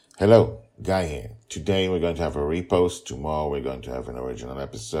Hello, Guy here. Today we're going to have a repost. Tomorrow we're going to have an original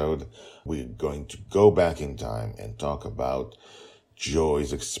episode. We're going to go back in time and talk about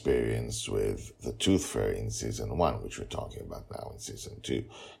Joy's experience with the Tooth Fairy in Season 1, which we're talking about now in Season 2.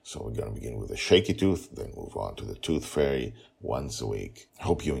 So we're going to begin with the Shaky Tooth, then move on to the Tooth Fairy once a week.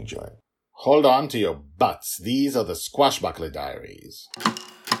 Hope you enjoy. Hold on to your butts. These are the Squashbuckler Diaries.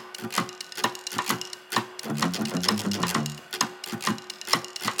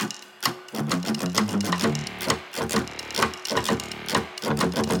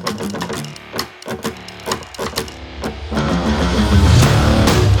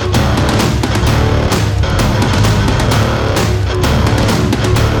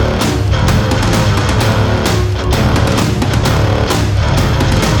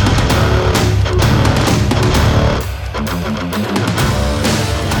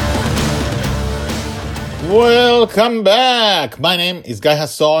 Welcome back. My name is Guy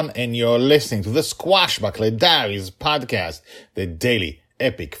Hasson, and you're listening to the Squashbuckler Diaries podcast, the daily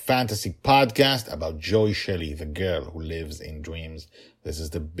epic fantasy podcast about Joy Shelley, the girl who lives in dreams. This is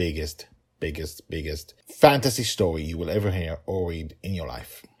the biggest fantasy story you will ever hear or read in your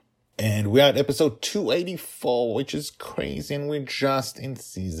life. And we are at episode 284, which is crazy, and we're just in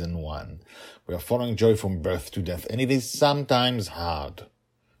season 1. We are following Joy from birth to death, and it is sometimes hard.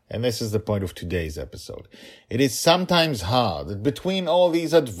 And this is the point of today's episode. It is sometimes hard that between all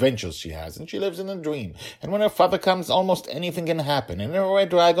these adventures she has, and she lives in a dream, and when her father comes, almost anything can happen, and a red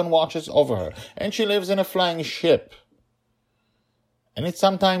dragon watches over her, and she lives in a flying ship. And it's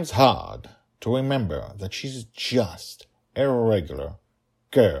sometimes hard to remember that she's just a regular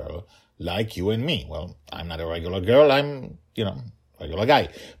girl like you and me. Well, I'm not a regular girl, I'm, regular guy.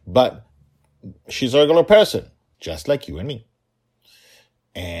 But she's a regular person, just like you and me.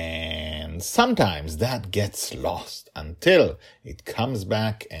 And sometimes that gets lost until it comes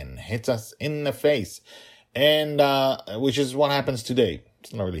back and hits us in the face. And, which is what happens today.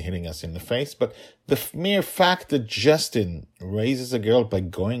 It's not really hitting us in the face, but the mere fact that Justin raises a girl by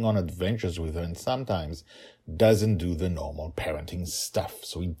going on adventures with her and sometimes doesn't do the normal parenting stuff.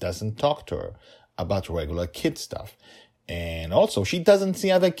 So he doesn't talk to her about regular kid stuff. And also she doesn't see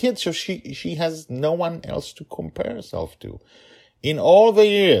other kids, so she has no one else to compare herself to. In all the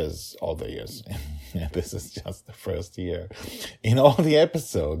years, this is just the first year. In all the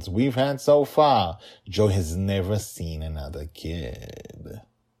episodes we've had so far, Joy has never seen another kid.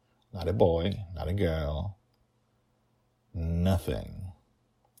 Not a boy, not a girl. Nothing.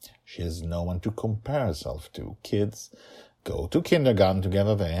 She has no one to compare herself to. Kids go to kindergarten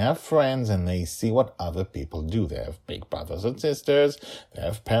together, they have friends, and they see what other people do. They have big brothers and sisters, they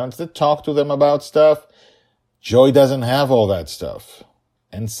have parents that talk to them about stuff. Joy doesn't have all that stuff.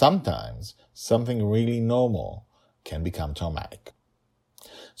 And sometimes something really normal can become traumatic.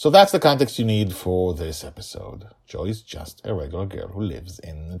 So that's the context you need for this episode. Joy is just a regular girl who lives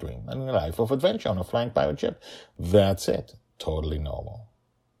in a dream and a life of adventure on a flying pirate ship. That's it. Totally normal.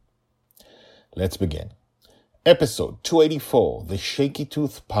 Let's begin. Episode 284, The Shaky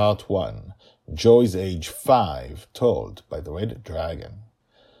Tooth Part 1. Joy's age 5, told by the Red Dragon.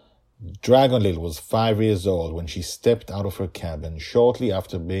 Dragonlil was 5 years old when she stepped out of her cabin shortly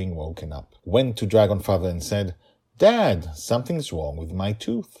after being woken up, went to Dragonfather and said, "Dad, something's wrong with my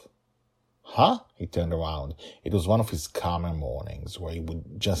tooth." "Huh?" He turned around. It was one of his calmer mornings where he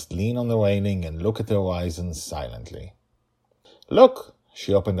would just lean on the railing and look at the horizon silently. "Look."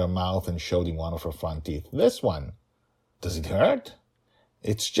 She opened her mouth and showed him one of her front teeth. "This one." "Does it hurt?"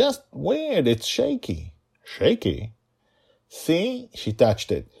 "It's just weird. It's shaky." "Shaky?" "See?" She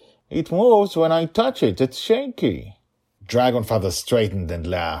touched it. "It moves when I touch it. It's shaky." Dragonfather straightened and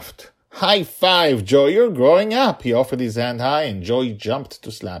laughed. "High five, Joy, you're growing up." He offered his hand high, and Joy jumped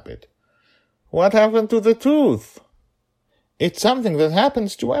to slap it. "What happened to the tooth?" "It's something that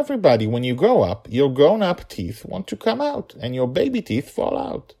happens to everybody. When you grow up, your grown-up teeth want to come out, and your baby teeth fall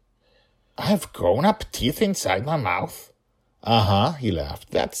out." "I have grown-up teeth inside my mouth?" "Uh-huh," he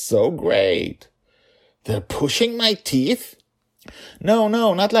laughed. "That's so great." "They're pushing my teeth?" No,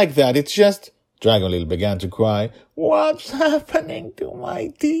 not like that. It's just..." Dragonlil began to cry. "What's happening to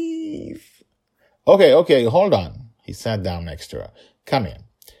my teeth?" Okay, hold on. He sat down next to her. "Come here.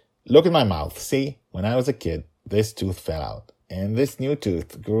 Look at my mouth. See? When I was a kid, this tooth fell out, and this new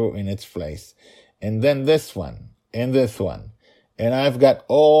tooth grew in its place, and then this one, and this one, and I've got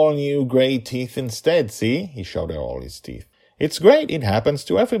all new gray teeth instead, see?" He showed her all his teeth. "It's great. It happens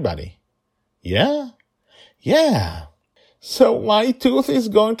to everybody." "Yeah?" "Yeah." "So my tooth is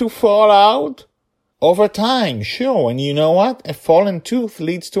going to fall out?" "Over time, sure, and you know what? A fallen tooth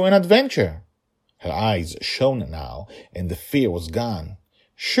leads to an adventure." Her eyes shone now, and the fear was gone.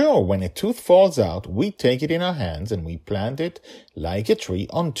 Sure, when a tooth falls out, we take it in our hands and we plant it like a tree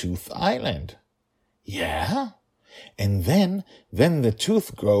on Tooth Island. Yeah? And then the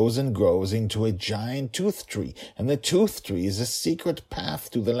tooth grows and grows into a giant tooth tree. And the tooth tree is a secret path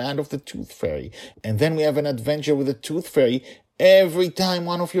to the land of the Tooth Fairy. And then we have an adventure with the Tooth Fairy every time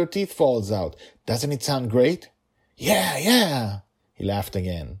one of your teeth falls out. Doesn't it sound great? Yeah. He laughed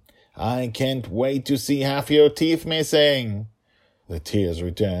again. I can't wait to see half your teeth missing. The tears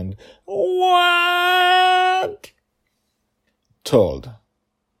returned. What? Told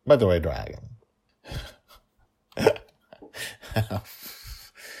by the Red Dragon.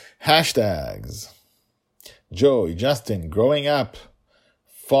 Hashtags. Joy, Justin, growing up.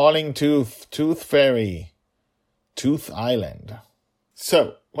 Falling tooth, Tooth Fairy, Tooth Island.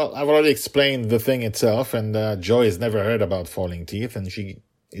 So, well, I've already explained the thing itself, and Joy has never heard about falling teeth, and she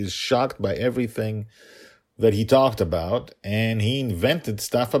is shocked by everything that he talked about, and he invented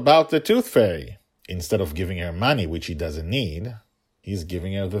stuff about the Tooth Fairy. Instead of giving her money, which he doesn't need, he's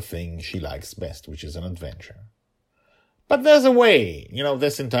giving her the thing she likes best, which is an adventure. But there's a way.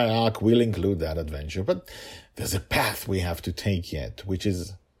 This entire arc will include that adventure, but there's a path we have to take yet, which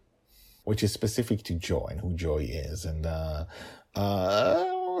is specific to Joy and who Joy is, and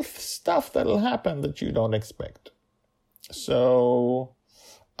stuff that'll happen that you don't expect. So,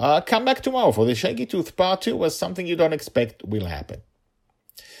 come back tomorrow for the Shaky Tooth Part 2, where something you don't expect will happen.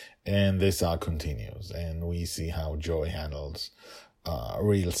 And this arc continues, and we see how Joy handles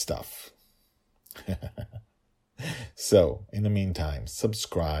real stuff. So, in the meantime,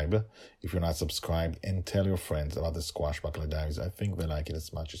 subscribe if you're not subscribed, and tell your friends about the Squashbuckler Diaries. I think they like it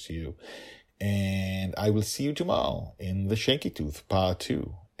as much as you. And I will see you tomorrow in the Shaky Tooth Part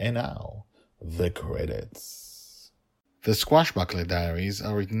 2. And now, the credits. The Squashbuckler Diaries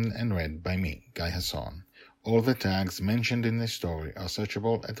are written and read by me, Guy Hasson. All the tags mentioned in this story are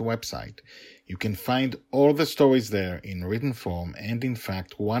searchable at the website. You can find all the stories there in written form and, in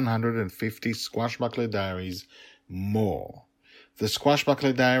fact, 150 Squashbuckler Diaries more. The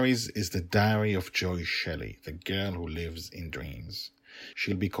Squashbuckler Diaries is the diary of Joy Shelley, the girl who lives in dreams.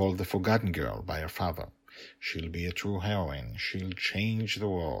 She'll be called the Forgotten Girl by her father. She'll be a true heroine. She'll change the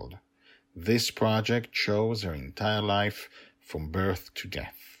world. This project shows her entire life from birth to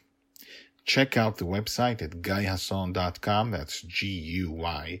death. Check out the website at guyhasson.com. That's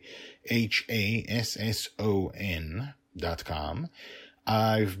GUYHASSON.com.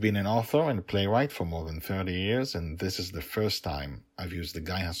 I've been an author and playwright for more than 30 years, and this is the first time I've used the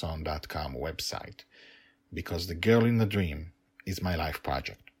guyhasson.com website, because The Girl in the Dream is my life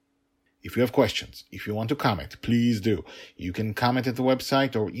project. If you have questions, if you want to comment, please do. You can comment at the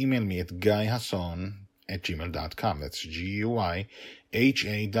website or email me at guyhasson@gmail.com. That's GUYHASSON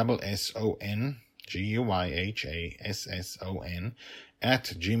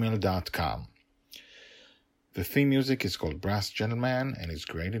 @gmail.com. The theme music is called Brass Gentleman and is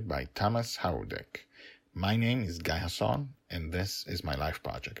created by Thomas Harudek. My name is Guy Hasson, and this is my life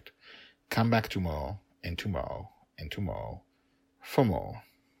project. Come back tomorrow, and tomorrow, and tomorrow for more.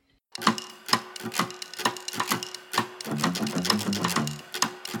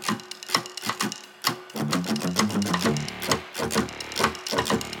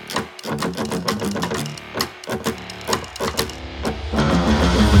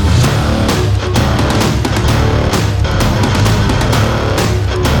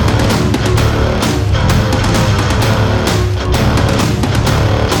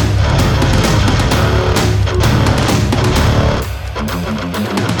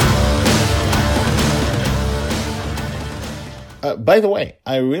 By the way,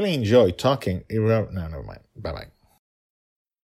 I really enjoy talking. No, never mind. Bye-bye.